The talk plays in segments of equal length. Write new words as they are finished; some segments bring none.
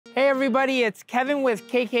Hey everybody, it's Kevin with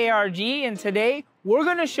KKRG, and today we're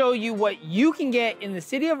gonna show you what you can get in the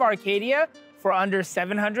city of Arcadia for under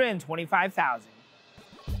 $725,000.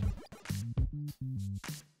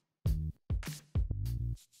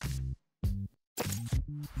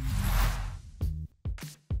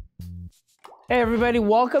 Hey everybody,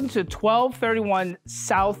 welcome to 1231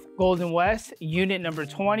 South Golden West, unit number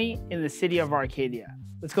 20 in the city of Arcadia.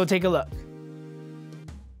 Let's go take a look.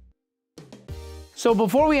 So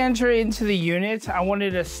before we enter into the unit, I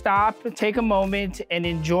wanted to stop, take a moment, and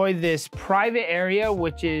enjoy this private area,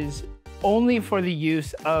 which is only for the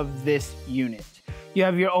use of this unit. You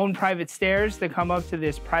have your own private stairs that come up to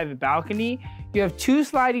this private balcony. You have two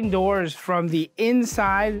sliding doors from the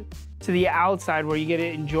inside to the outside where you get to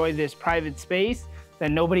enjoy this private space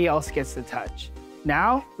that nobody else gets to touch.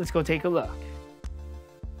 Now, let's go take a look.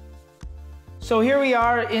 So here we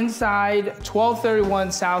are inside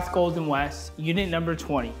 1231 South Golden West, unit number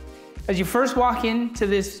 20. As you first walk into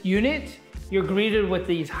this unit, you're greeted with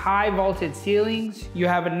these high vaulted ceilings. You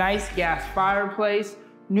have a nice gas fireplace,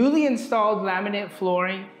 newly installed laminate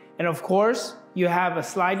flooring, and of course, you have a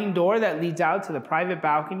sliding door that leads out to the private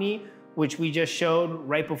balcony, which we just showed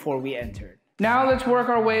right before we entered. Now let's work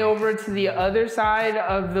our way over to the other side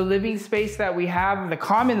of the living space that we have, the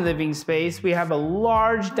common living space. We have a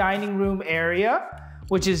large dining room area,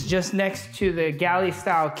 which is just next to the galley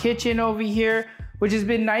style kitchen over here, which has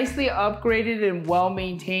been nicely upgraded and well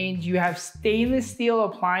maintained. You have stainless steel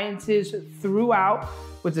appliances throughout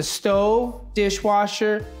with the stove,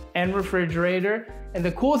 dishwasher, and refrigerator. And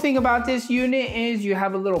the cool thing about this unit is you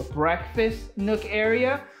have a little breakfast nook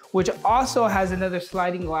area, which also has another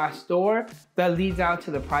sliding glass door that leads out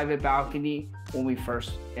to the private balcony when we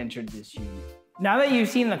first entered this unit. Now that you've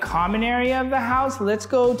seen the common area of the house, let's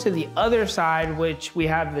go to the other side, which we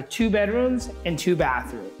have the 2 bedrooms and 2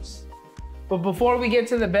 bathrooms. But before we get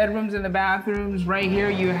to the bedrooms and the bathrooms, right here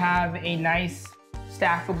you have a nice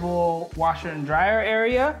stackable washer and dryer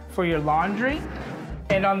area for your laundry.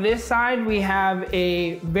 And on this side, we have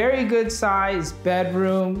a very good sized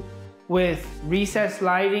bedroom with recessed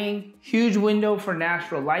lighting, huge window for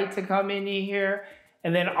natural light to come in here.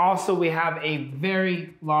 And then also we have a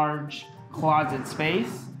very large closet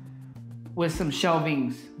space with some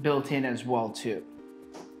shelvings built in as well too.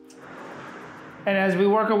 And as we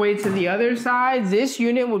work our way to the other side, this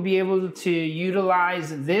unit will be able to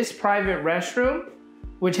utilize this private restroom,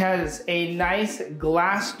 which has a nice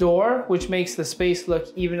glass door, which makes the space look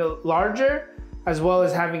even larger, as well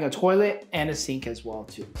as having a toilet and a sink as well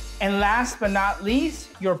too. And last but not least,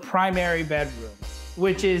 your primary bedroom,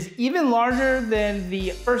 which is even larger than the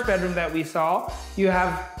first bedroom that we saw. You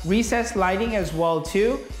have recessed lighting as well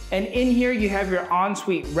too. And in here you have your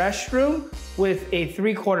ensuite restroom with a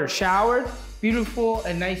 3/4 shower, beautiful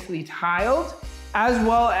and nicely tiled, as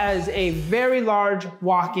well as a very large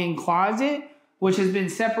walk-in closet, which has been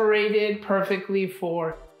separated perfectly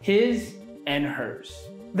for his and hers.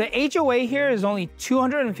 The HOA here is only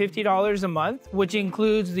 $250 a month, which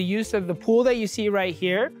includes the use of the pool that you see right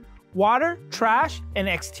here, water, trash, and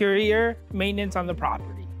exterior maintenance on the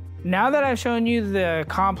property. Now that I've shown you the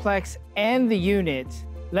complex and the unit,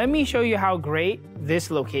 let me show you how great this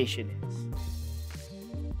location is.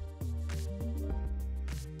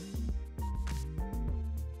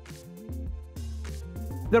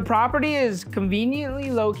 The property is conveniently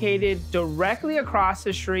located directly across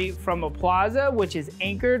the street from a plaza, which is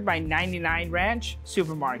anchored by 99 Ranch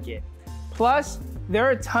Supermarket. Plus, there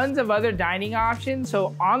are tons of other dining options,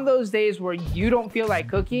 so on those days where you don't feel like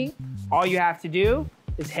cooking, all you have to do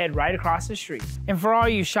is head right across the street. And for all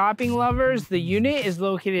you shopping lovers, the unit is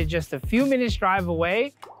located just a few minutes drive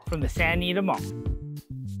away from the San Anita Mall.